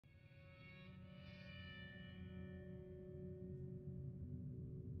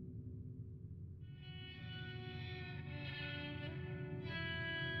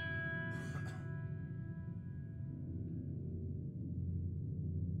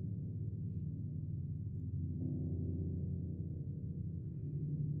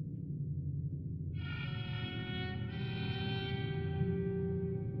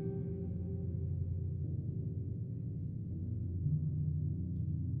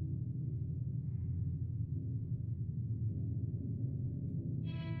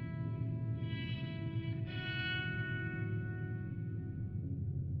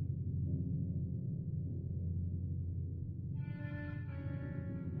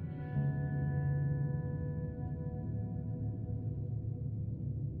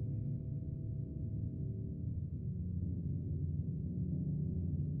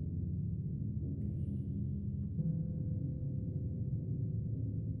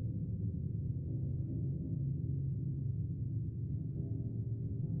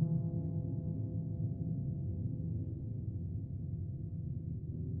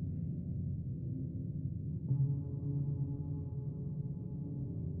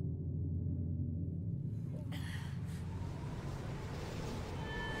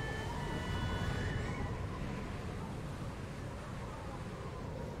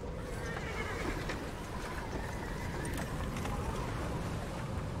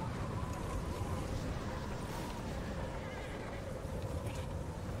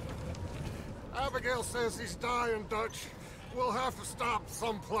Abigail says he's dying, Dutch. We'll have to stop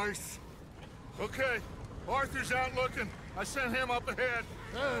someplace. Okay. Arthur's out looking. I sent him up ahead.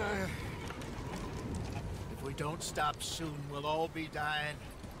 If we don't stop soon, we'll all be dying.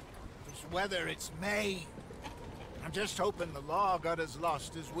 This weather, it's May. I'm just hoping the law got as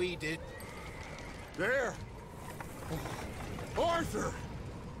lost as we did. There! Arthur!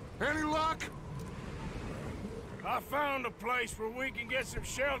 Any luck? I found a place where we can get some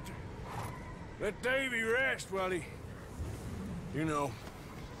shelter. Let Davy rest while he... You know.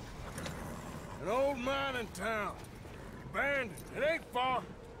 An old mining town. Abandoned. It ain't far.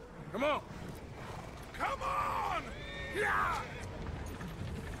 Come on. Come on! Yeah!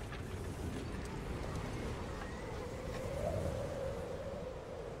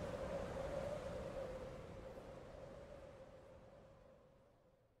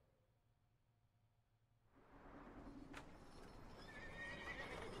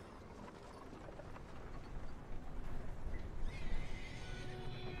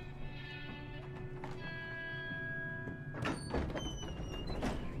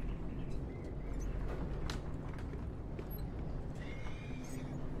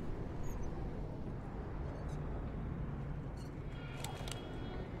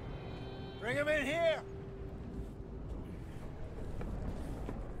 Bring him in here!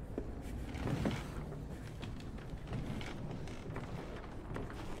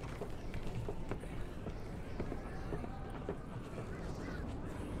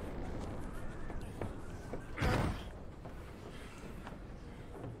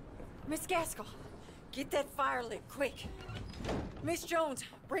 Miss Gaskell, get that fire lit, quick. Miss Jones,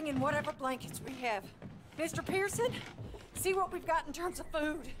 bring in whatever blankets we have. Mr. Pearson, see what we've got in terms of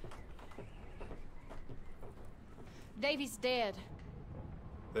food. Davy's dead.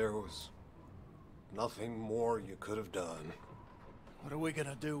 There was nothing more you could have done. What are we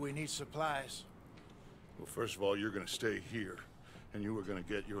gonna do? We need supplies. Well, first of all, you're gonna stay here, and you were gonna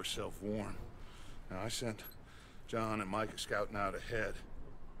get yourself warm. Now, I sent John and Micah scouting out ahead.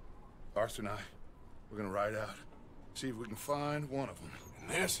 Arthur and I, we're gonna ride out, see if we can find one of them. And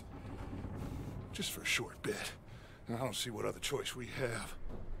this, just for a short bit. And I don't see what other choice we have.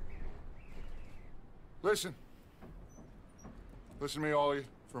 Listen. Listen to me, all of you,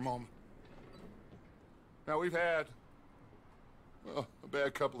 for a moment. Now, we've had, well, a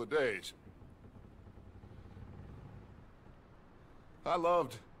bad couple of days. I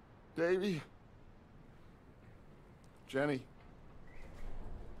loved Davy, Jenny,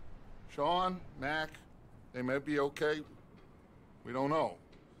 Sean, Mac. They may be okay. We don't know.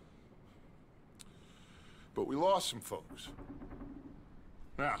 But we lost some folks.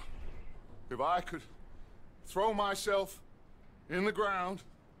 Now, if I could throw myself in the ground,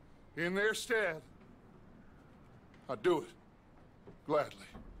 in their stead, I'd do it, gladly.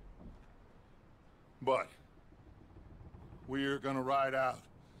 But we're gonna ride out,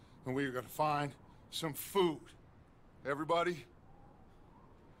 and we're gonna find some food. Everybody,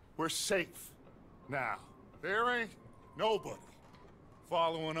 we're safe now. There ain't nobody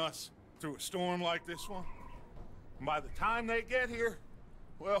following us through a storm like this one. And by the time they get here,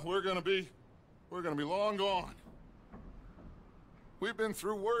 well, we're gonna be long gone. We've been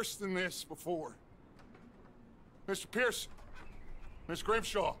through worse than this before. Mr. Pearson, Miss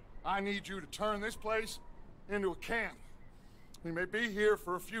Grimshaw, I need you to turn this place into a camp. We may be here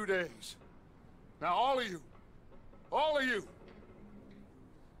for a few days. Now, all of you,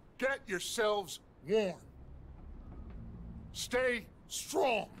 get yourselves warm. Stay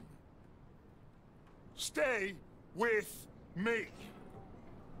strong. Stay with me.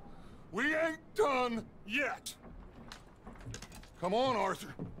 We ain't done yet. Come on,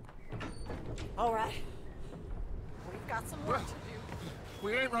 Arthur. All right. We've got some work to do.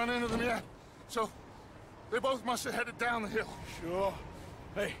 We ain't run into them yet, so they both must have headed down the hill. Sure.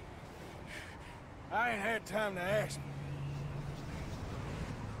 Hey, I ain't had time to ask.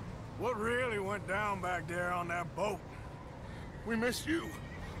 What really went down back there on that boat? We missed you.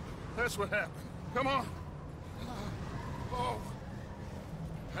 That's what happened. Come on. Oh.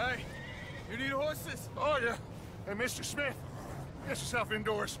 Hey, you need horses? Oh, yeah. Hey, Mr. Smith, get yourself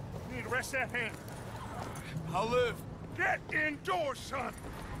indoors. You need to rest that hand. I'll live. Get indoors, son.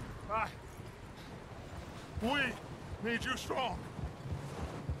 We need you strong.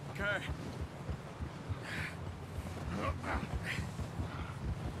 Okay.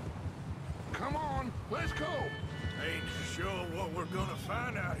 Come on, let's go. Ain't sure what we're gonna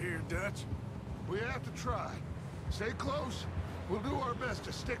find out here, Dutch. We have to try. Stay close. We'll do our best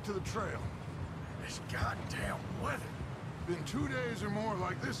to stick to the trail. This goddamn weather. Been 2 days or more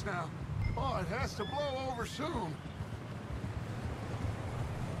like this now. Oh, it has to blow over soon.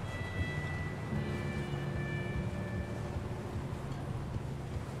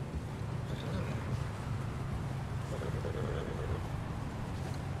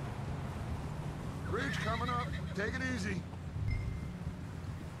 Bridge coming up. Take it easy.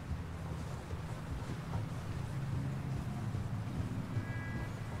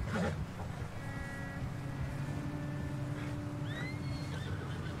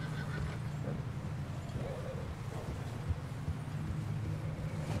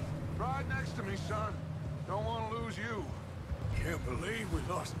 Ride next to me, son. Don't want to lose you. Can't believe we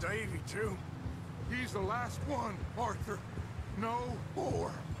lost Davy, too. He's the last one, Arthur. No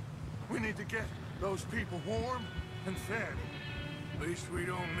more. We need to get those people warm and fed. At least we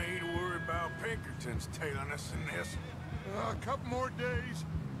don't need to worry about Pinkertons tailing us in this. A couple more days,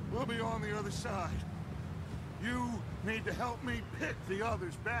 we'll be on the other side. You need to help me pick the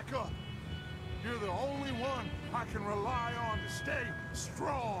others back up. You're the only one I can rely on to stay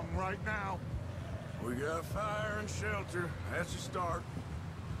strong right now. We got fire and shelter. That's a start.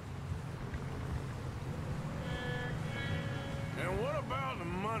 And what about the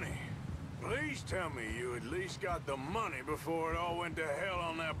money? Please tell me you at least got the money before it all went to hell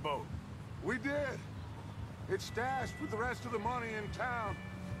on that boat. We did. It's stashed with the rest of the money in town.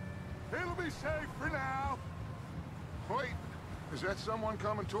 It'll be safe for now. Wait, is that someone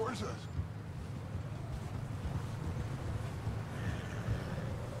coming towards us?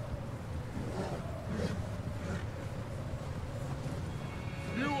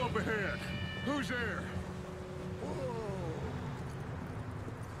 You up ahead. Who's there?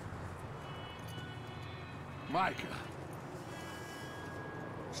 Micah.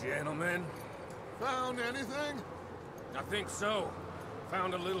 Gentlemen, Found anything? I think so.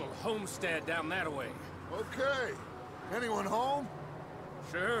 Found a little homestead down that way. Okay. Anyone home?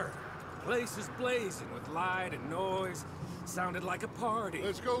 Sure. Place is blazing with light and noise. Sounded like a party.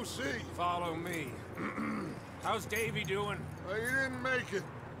 Let's go see. Follow me. How's Davy doing? He didn't make it.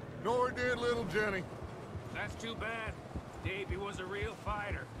 Nor did little Jenny. That's too bad. Davy was a real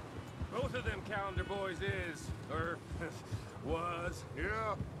fighter. Both of them calendar boys is, or was.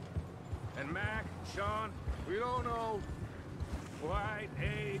 Yeah, And Mac, Sean, we don't know. quite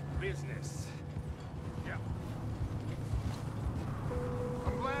a business. Yeah.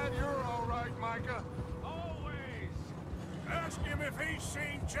 I'm glad you're all right, Micah. Always. Ask him if he's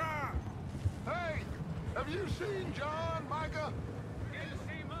seen John. Hey, have you seen John, Micah? Didn't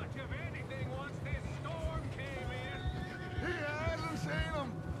see much of anything once this storm came in. He hasn't seen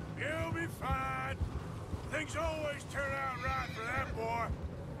him. You'll be fine. Things always turn out right for that boy.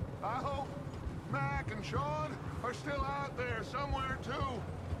 I hope Mac and Sean are still out there somewhere, too.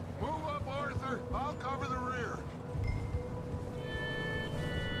 Move up, Arthur. I'll cover the rear.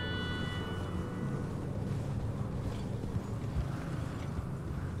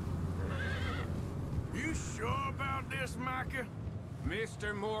 You sure about this, Micah?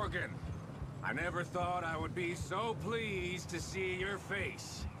 Mr. Morgan, I never thought I would be so pleased to see your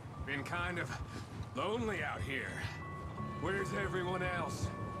face. Been kind of lonely out here. Where's everyone else?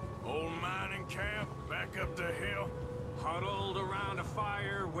 Old mining camp, back up the hill. Huddled around a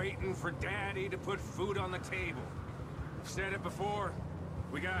fire, waiting for Daddy to put food on the table. I've said it before,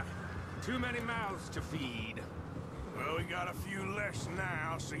 we got too many mouths to feed. Well, we got a few less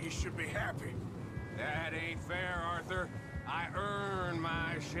now, so you should be happy. That ain't fair, Arthur. I earn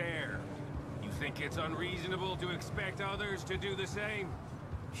my share. You think it's unreasonable to expect others to do the same?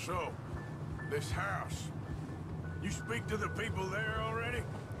 So, this house. You speak to the people there already?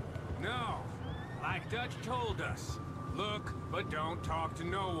 No. Like Dutch told us. Look, but don't talk to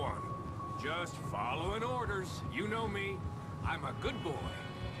no one. Just following orders. You know me. I'm a good boy.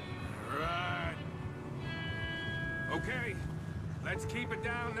 Right. Okay. Let's keep it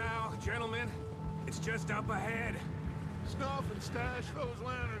down now, gentlemen. It's just up ahead. Snuff and stash those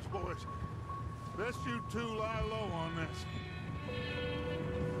lanterns, boys. Best you two lie low on this.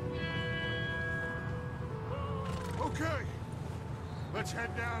 Okay. Let's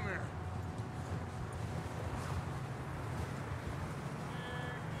head down there.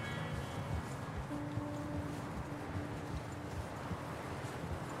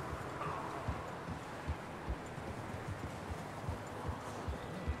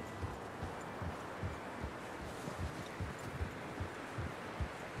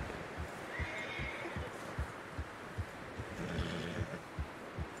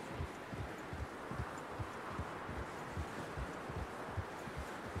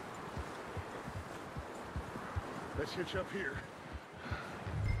 Let's hitch up here.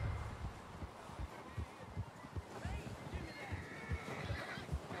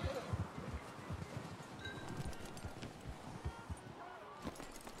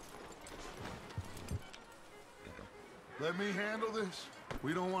 Let me handle this.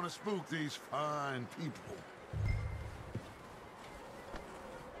 We don't want to spook these fine people.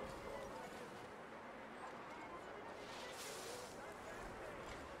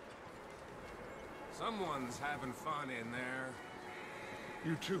 Someone's having fun in there.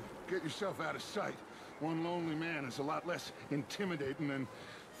 You two, get yourself out of sight. One lonely man is a lot less intimidating than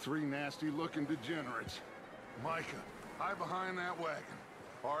three nasty-looking degenerates. Micah, hide behind that wagon.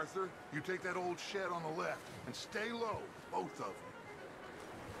 Arthur, you take that old shed on the left, and stay low, both of you.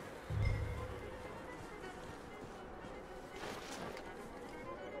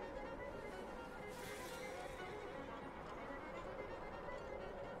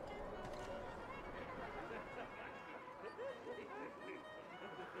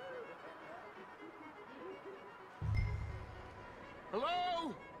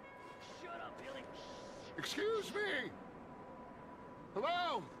 Hello? Shut up, Billy. Excuse me?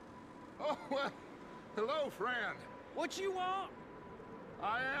 Hello? Oh, well, hello, friend. What you want?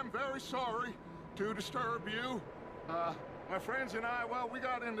 I am very sorry to disturb you. My friends and I, well, we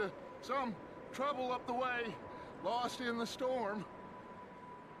got into some trouble up the way, lost in the storm.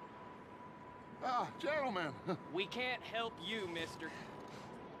 Ah, gentlemen, We can't help you, mister.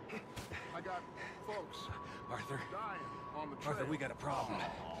 I got folks Arthur, dying on the trail. Arthur, we got a problem.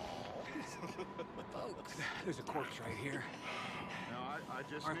 Folks, there's a corpse right here. Now, I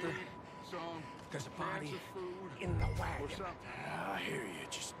just Arthur, need some there's a cans body of food in the or wagon. something. I hear you.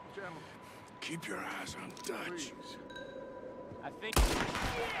 Just Gentlemen, keep your eyes on Dutch. please. I think... Yeah!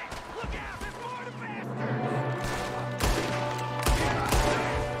 Look out! There's more to bastard!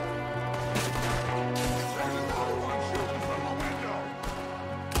 There's another one shooting from the window.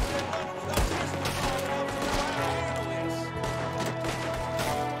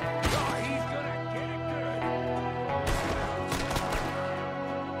 Oh, he's gonna get it good.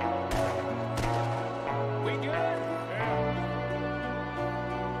 We good?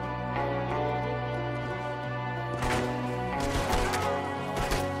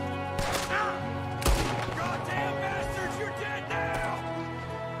 Goddamn bastards, you're dead now!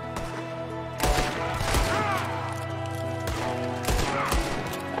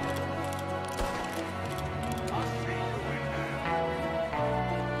 I'll see you in hell.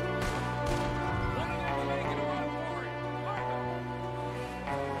 One of them's making a run for it. Arthur!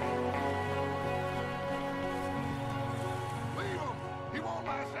 Leave him. He won't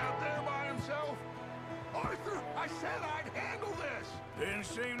last out there by himself. Arthur, I said I'd handle this. Didn't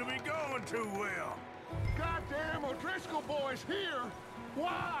seem to be going too well. Goddamn O'Driscoll boys here. Why?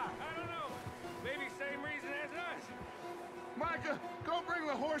 I don't know. Maybe same reason as us. Micah, go bring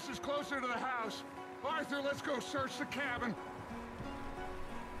the horses closer to the house. Arthur, let's go search the cabin.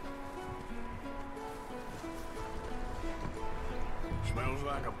 Smells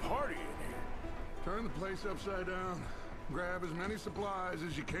like a party in here. Turn the place upside down. Grab as many supplies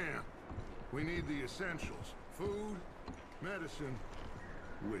as you can. We need the essentials. Food, medicine,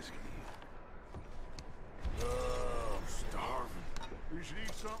 whiskey. Oh, I'm starving. You should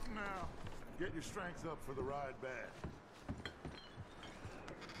eat something now. Get your strength up for the ride back.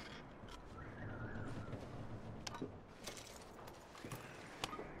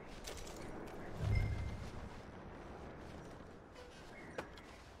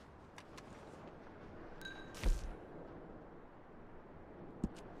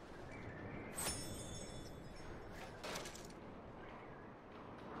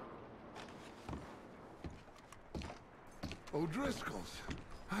 O'Driscoll's.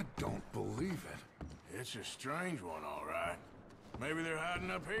 I don't believe it. It's a strange one, all right. Maybe they're hiding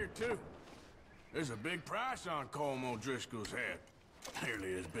up here, too. There's a big price on Colm O'Driscoll's head.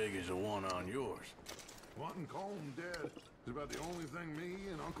 Nearly as big as the one on yours. Wanting Colm dead is about the only thing me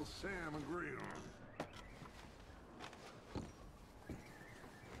and Uncle Sam agree on.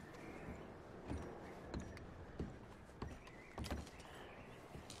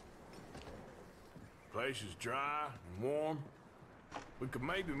 Place is dry and warm. We could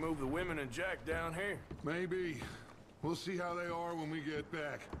maybe move the women and Jack down here. Maybe. We'll see how they are when we get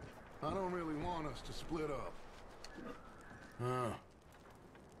back. I don't really want us to split up. Huh.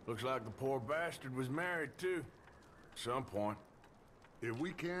 Looks like the poor bastard was married, too. At some point. If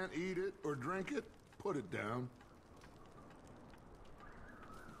we can't eat it or drink it, put it down.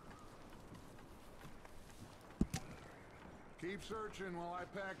 Keep searching while I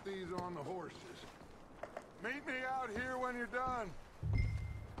pack these on the horses. Meet me out here when you're done.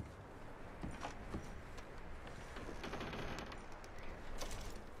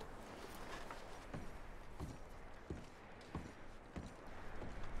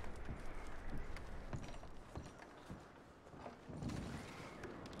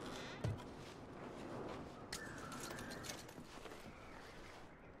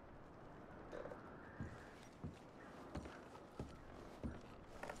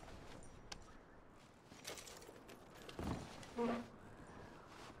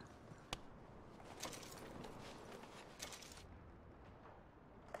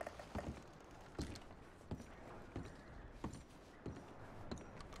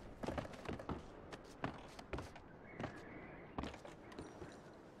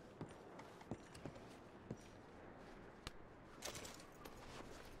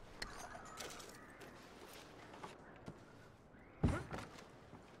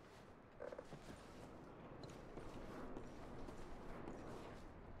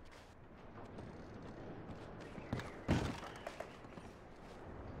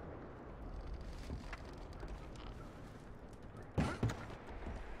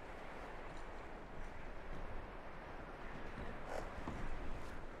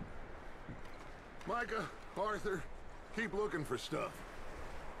 Micah, Arthur, keep looking for stuff.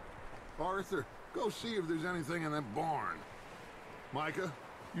 Arthur, go see if there's anything in that barn. Micah,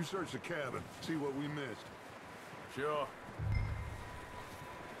 you search the cabin, see what we missed. Sure.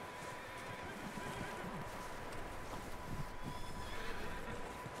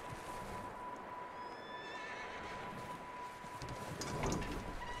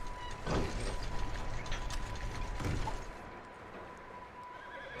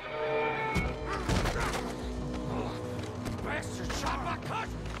 Bastard shot my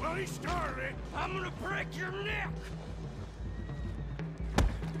cousin! Well, he started it. I'm gonna break your neck!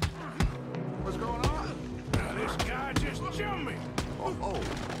 What's going on? Now, this guy just jumped me. Oh,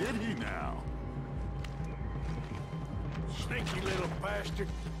 did he now? Sneaky little bastard.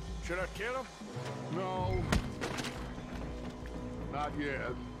 Should I kill him? No. Not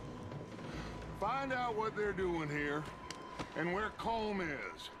yet. Find out what they're doing here, and where Colm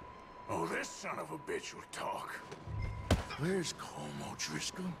is. Oh, this son of a bitch will talk. Where's Colm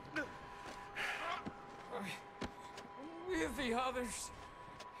O'Driscoll? With the others.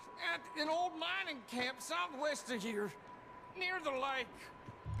 At an old mining camp southwest of here. Near the lake.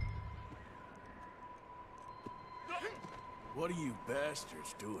 What are you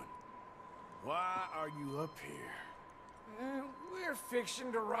bastards doing? Why are you up here? We're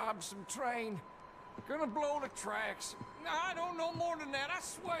fixing to rob some train. Gonna blow the tracks. I don't know more than that, I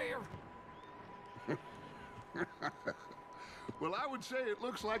swear. Well, I would say it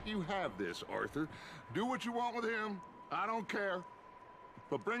looks like you have this, Arthur. Do what you want with him. I don't care.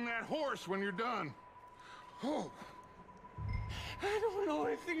 But bring that horse when you're done. Oh. I don't know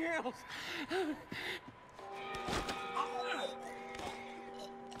anything else.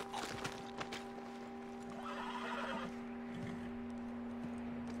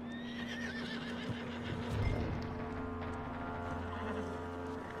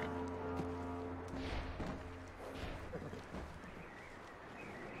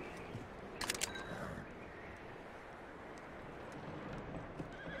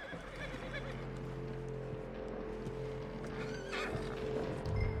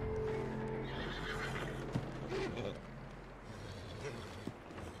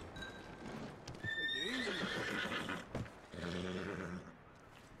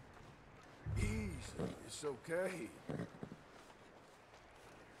 It's okay.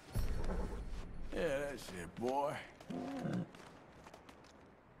 Yeah, that's it, boy.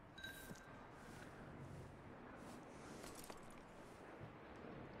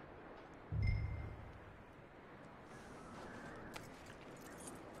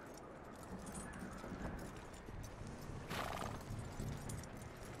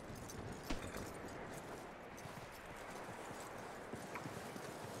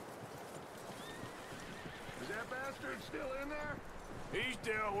 Still in there? He's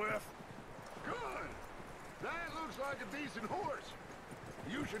dealt with. Good. That looks like a decent horse.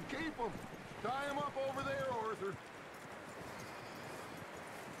 You should keep him. Tie him up over there, Arthur.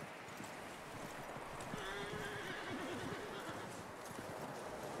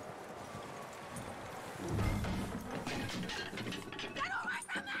 Get away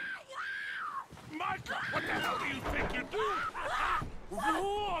from me! Micah, what the hell do you think you're doing?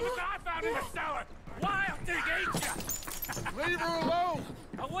 Whoa, look what I found in the cellar! Wild thing, ain't ya? Leave her alone!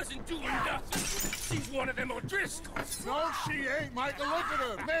 I wasn't doing nothing. She's one of them O'Driscolls. No, she ain't, Micah. Look at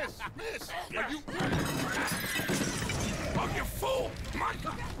her. Miss, are you... Oh, you fool!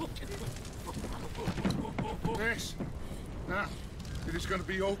 Micah! Miss, now, it is gonna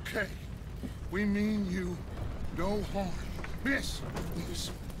be okay. We mean you no harm. Miss,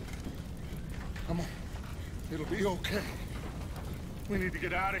 come on. It'll be okay. We need to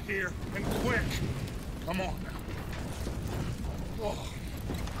get out of here, and quick. Come on now. Oh.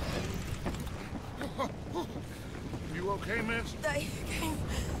 You okay, miss? They came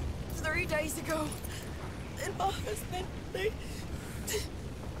 3 days ago. And my husband, they...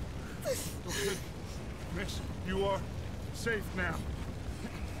 Okay. Miss, you are safe now.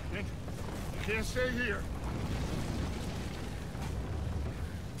 And you can't stay here.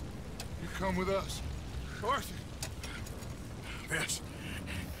 You come with us. Arthur. Miss,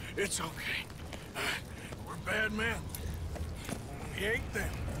 it's okay. We're bad men. We ain't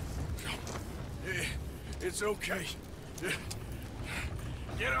them. It's okay.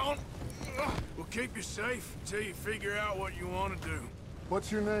 Get on. We'll keep you safe until you figure out what you want to do.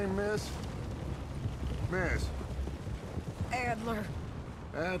 What's your name, miss? Miss. Adler.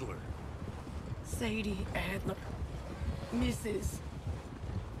 Adler. Sadie Adler. Mrs.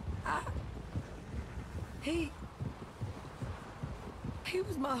 He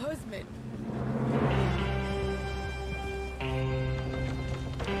was my husband.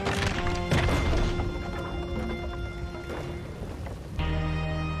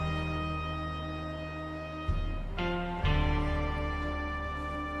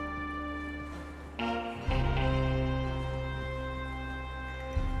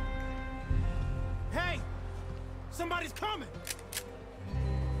 Somebody's coming!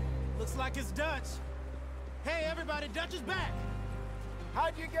 Looks like it's Dutch. Hey, everybody, Dutch is back!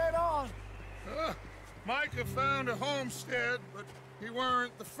 How'd you get on? Micah found a homestead, but he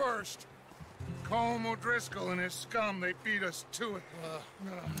weren't the first. Colm O'Driscoll and his scum, they beat us to it.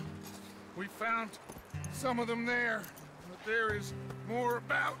 We found some of them there, but there is more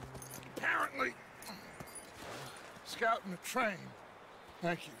about, apparently. Scouting the train.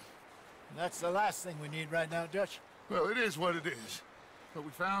 Thank you. That's the last thing we need right now, Dutch. Well, it is what it is. But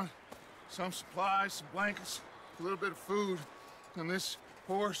we found some supplies, some blankets, a little bit of food, and this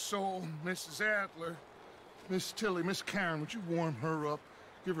poor soul, Mrs. Adler, Miss Tilly, Miss Karen, would you warm her up?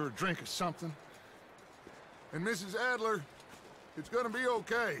 Give her a drink or something? And Mrs. Adler, it's gonna be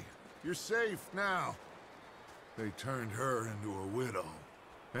okay. You're safe now. They turned her into a widow.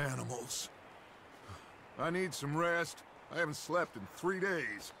 Animals. I need some rest. I haven't slept in 3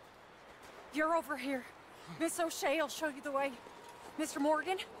 days. You're over here. Miss O'Shea will show you the way. Mr.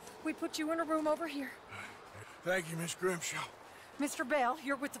 Morgan, we put you in a room over here. Thank you, Miss Grimshaw. Mr. Bell,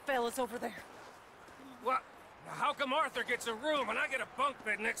 you're with the fellas over there. What? How come Arthur gets a room and I get a bunk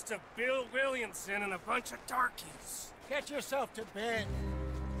bed next to Bill Williamson and a bunch of darkies? Get yourself to bed.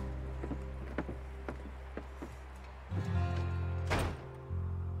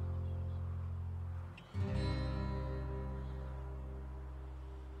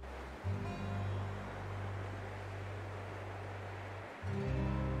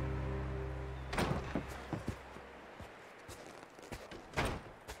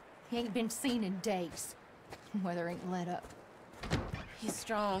 He ain't been seen in days. Weather ain't let up. He's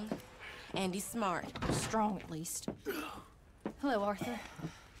strong, and he's smart. Strong, at least. Hello, Arthur.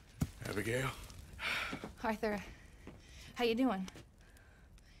 Abigail? Arthur, how you doing?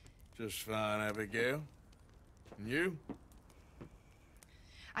 Just fine, Abigail. And you?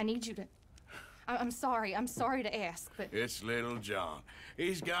 I need you to... I'm sorry to ask, but... It's little John.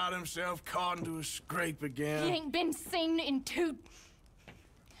 He's got himself caught into a scrape again. He ain't been seen in two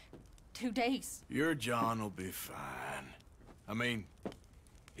days. Your John will be fine. I mean,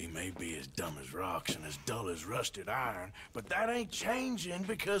 he may be as dumb as rocks and as dull as rusted iron, but that ain't changing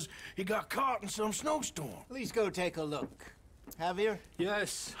because he got caught in some snowstorm. Please go take a look. Javier?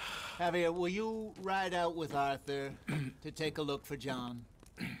 Yes. Javier, will you ride out with Arthur to take a look for John?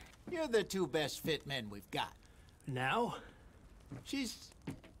 You're the two best fit men we've got. Now?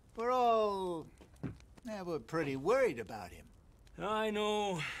 We're pretty worried about him. I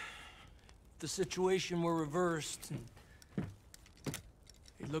know. The situation were reversed, and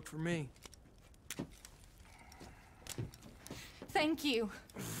he'd look for me. Thank you.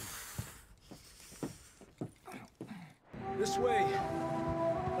 This way.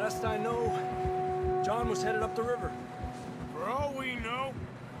 Last I know, John was headed up the river. For all we know,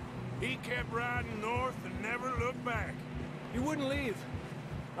 he kept riding north and never looked back. He wouldn't leave.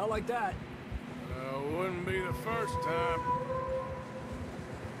 Not like that. Wouldn't be the first time.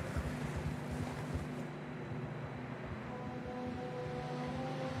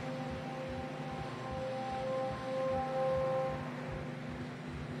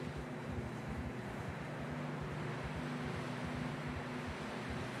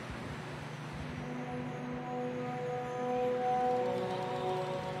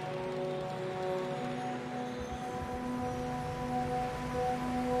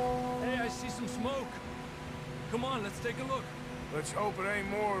 Smoke. Come on, let's take a look. Let's hope it ain't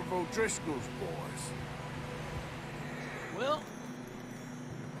more of O'Driscoll's boys. Well,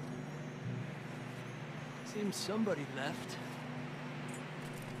 seems somebody left.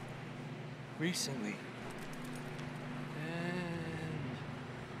 Recently. And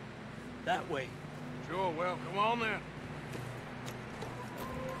that way. Sure, well, come on then.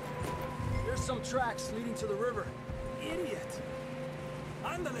 There's some tracks leading to the river. Idiot!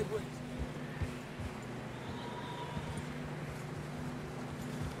 Ándale, pues.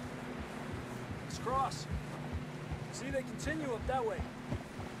 Let's cross. See, they continue up that way.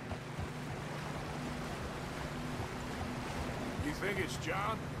 You think it's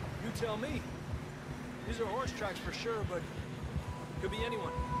John? You tell me. These are horse tracks for sure, but could be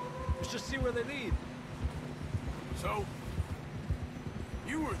anyone. Let's just see where they lead. So,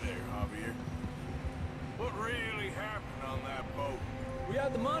 you were there, Javier. What really happened on that boat? We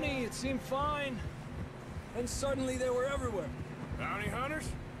had the money, it seemed fine. And suddenly they were everywhere. Bounty hunters?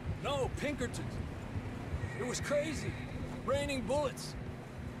 No, Pinkertons. It was crazy. Raining bullets.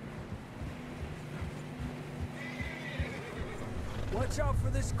 Watch out for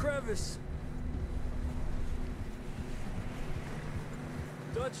this crevice.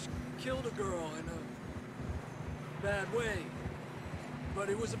 Dutch killed a girl in a bad way. But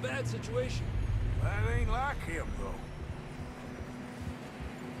it was a bad situation. That ain't like him, though.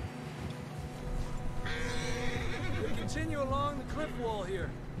 We continue along the cliff wall here.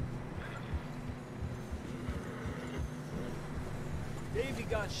 Davey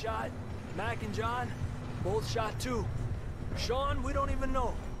got shot. Mac and John, both shot too. Sean, we don't even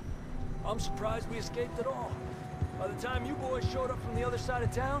know. I'm surprised we escaped at all. By the time you boys showed up from the other side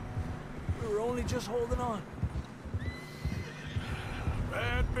of town, we were only just holding on.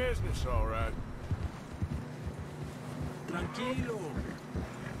 Bad business, all right. Tranquilo.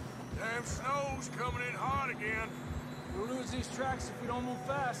 Damn snow's coming in hard again. We'll lose these tracks if we don't move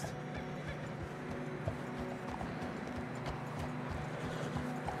fast.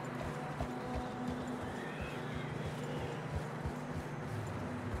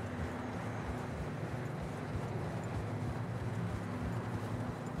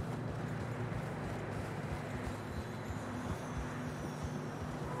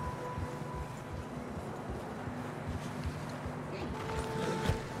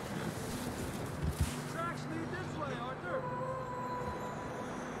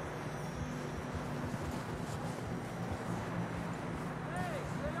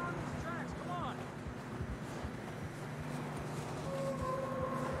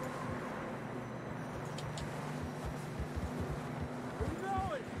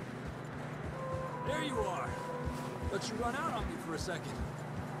 There you are. Let you run out on me for a second.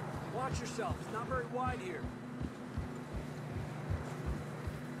 Watch yourself. It's not very wide here.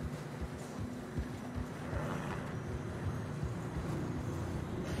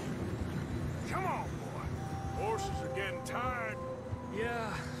 Come on, boy. Horses are getting tired.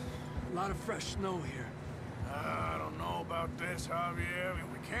 Yeah, a lot of fresh snow here. I don't know about this, Javier. I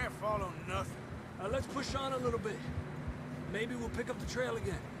mean, we can't follow nothing. Let's push on a little bit. Maybe we'll pick up the trail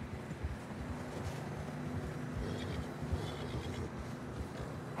again.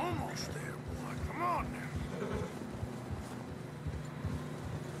 Almost there, boy. Come on now.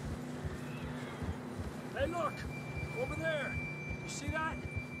 Hey, look! Over there! You see that?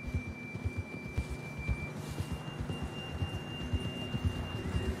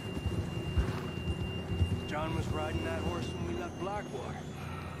 John was riding that horse when we left Blackwater.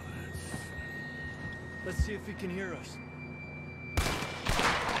 Let's see if he can hear us.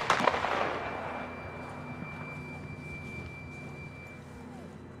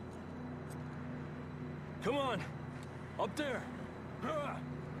 Come on! Up there!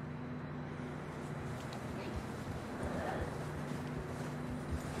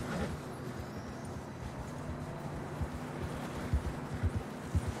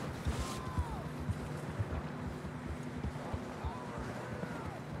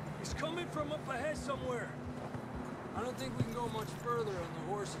 He's coming from up ahead somewhere. I don't think we can go much further on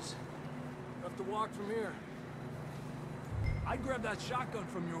the horses. We'll have to walk from here. I'd grab that shotgun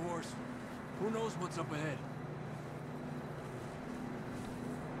from your horse. Who knows what's up ahead?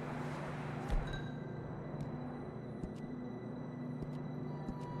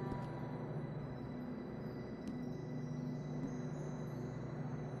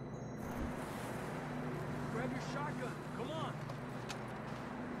 Grab your shotgun. Come on.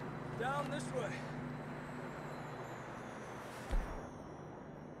 Down this way.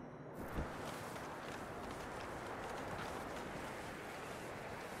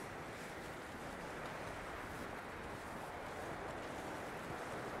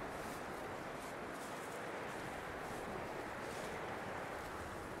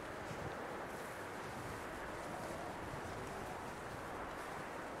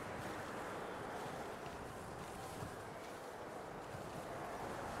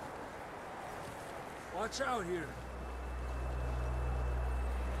 Watch out here.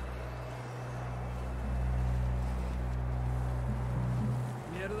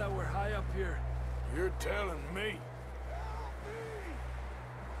 Yeah, that we're high up here. You're telling me.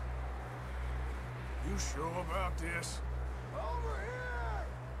 You sure about this? Over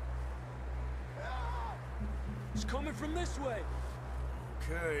here! It's coming from this way.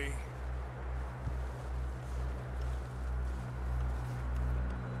 Okay.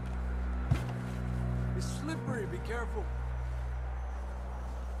 It's slippery, be careful.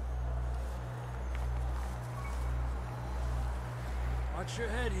 Watch your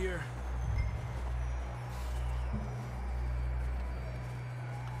head here.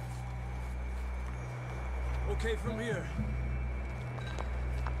 Okay from here.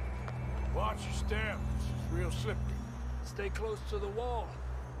 Watch your step. This is real slippery. Stay close to the wall.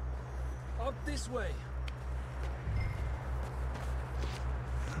 Up this way.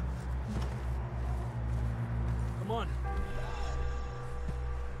 Come on.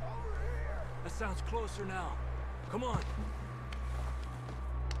 That sounds closer now. Come on.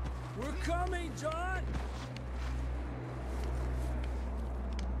 We're coming, John!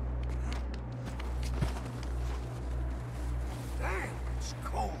 Damn, it's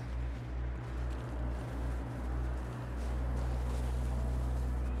cold.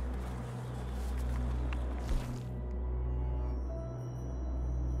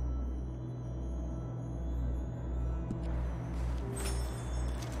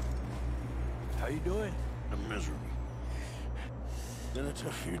 How you doing? I'm miserable. Been a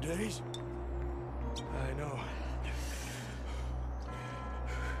tough few days. I know.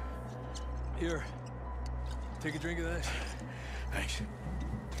 Here. Take a drink of this. Thanks.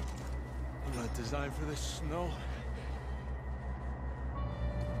 I'm not designed for this snow.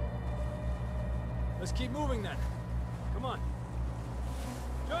 Let's keep moving then. Come on.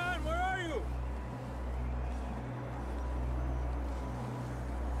 John, where are you?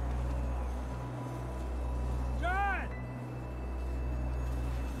 John!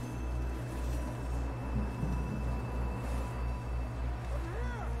 Over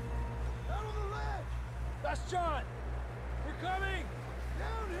here! Down on the ledge! That's John! We're coming!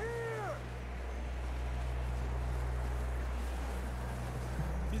 Down here!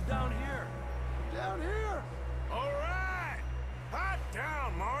 He's down here! Down here! All right! Hot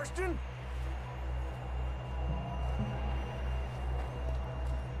down, Marston!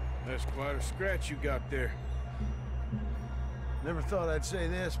 That's quite a scratch you got there. Never thought I'd say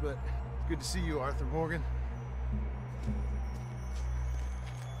this, but it's good to see you, Arthur Morgan.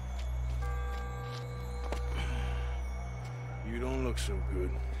 You don't look so good.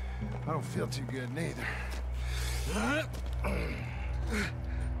 I don't feel too good, neither.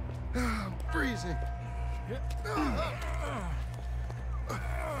 I'm freezing.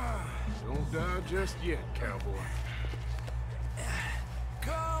 Don't die just yet, cowboy.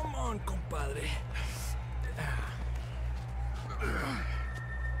 Come on, compadre.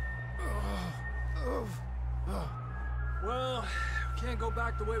 Well, we can't go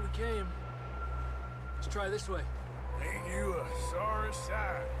back the way we came. Let's try this way. Ain't you a sorry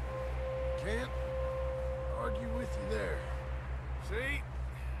sight? Can't argue with you there. See?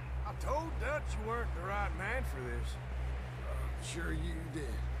 I told Dutch you weren't the right man for this. Sure you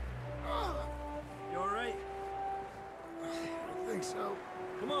did. You all right? I think so.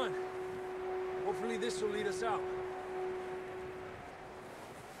 Come on. Hopefully this will lead us out.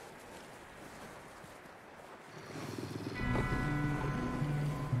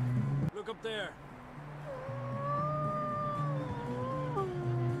 Look up there.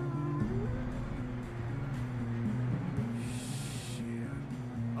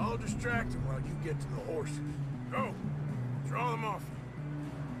 I'll distract him while you get to the horses. Go! Draw them off.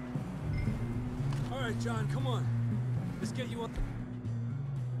 All right, John, come on. Let's get you on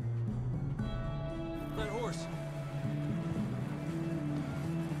that horse.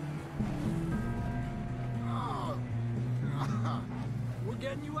 We're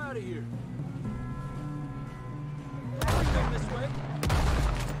getting you out of here. Everything this way.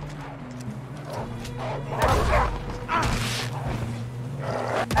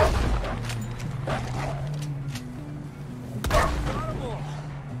 Got 'em all.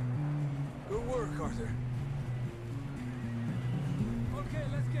 Good work, Arthur. Okay,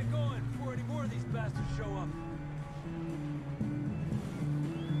 let's get going before any more of these bastards show up.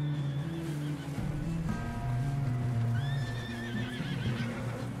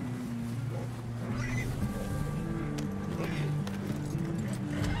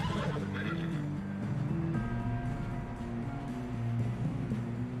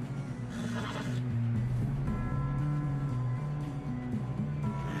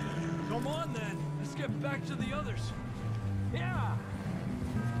 Come on, then. Let's get back to the others. Yeah!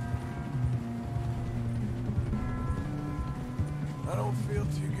 I don't feel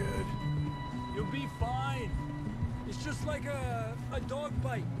too good. You'll be fine. It's just like a dog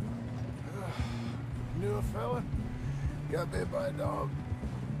bite. Knew a fella? Got bit by a dog.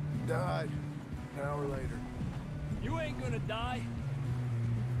 Died an hour later. You ain't gonna die.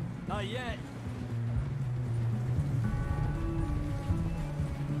 Not yet.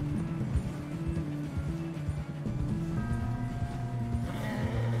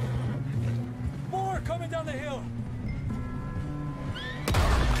 More coming down the hill.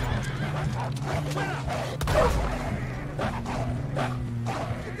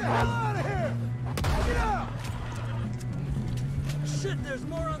 Get the hell out of here! Get out! Shit, there's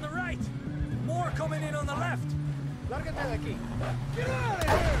more on the right. More coming in on the left. Lárgate de aquí. Get out of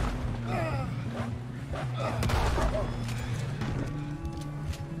here!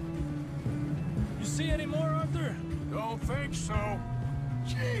 You see any more, Arthur? Don't think so.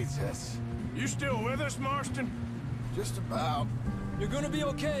 Jesus! You still with us, Marston? Just about. You're gonna be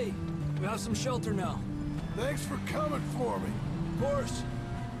okay. We have some shelter now. Thanks for coming for me. Of course.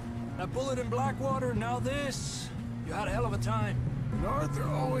 That bullet in Blackwater, now this. You had a hell of a time. And Arthur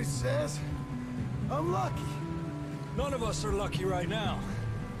always says, I'm lucky. None of us are lucky right now.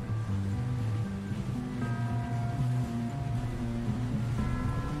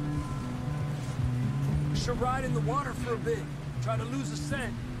 We should ride in the water for a bit. Try to lose a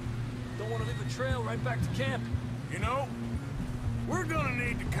scent. Don't want to leave a trail right back to camp. You know, we're gonna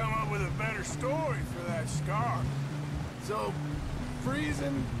need to come up with a better story for that scar. So,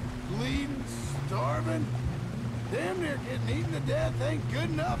 freezing, bleeding, starving, damn near getting eaten to death ain't good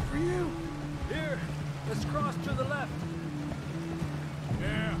enough for you? Here, let's cross to the left.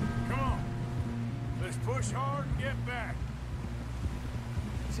 Yeah, come on. Let's push hard and get back.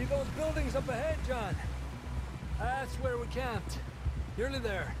 See those buildings up ahead, John? That's where we camped. Nearly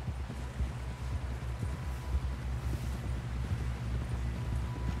there.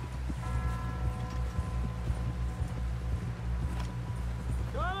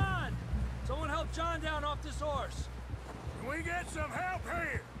 Come on! Someone help John down off this horse. Can we get some help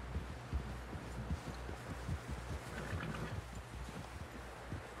here?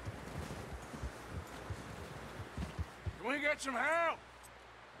 Can we get some help?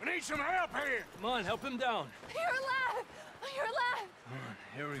 We need some help here! Come on, help him down. You're alive! You're alive! Come on,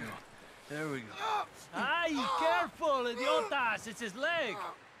 here we go. There we go. Ay, careful, idiotas! It's his leg!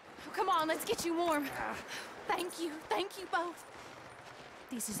 Oh, come on, let's get you warm. Thank you both.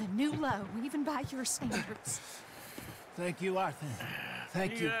 This is a new low, even by your standards. Thank you, Arthur.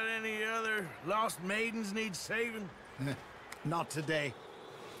 Thank you. You got any other lost maidens need saving? Not today.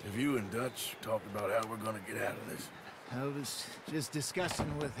 Have you and Dutch talked about how we're gonna get out of this? I was just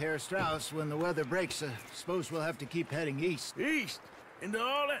discussing with Herr Strauss when the weather breaks. Suppose we'll have to keep heading east. East? Into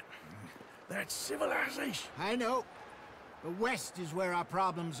all that civilization? I know. The west is where our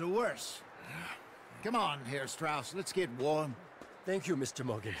problems are worse. Come on, Herr Strauss, let's get warm. Thank you, Mr.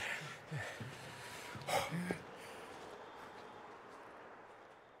 Morgan.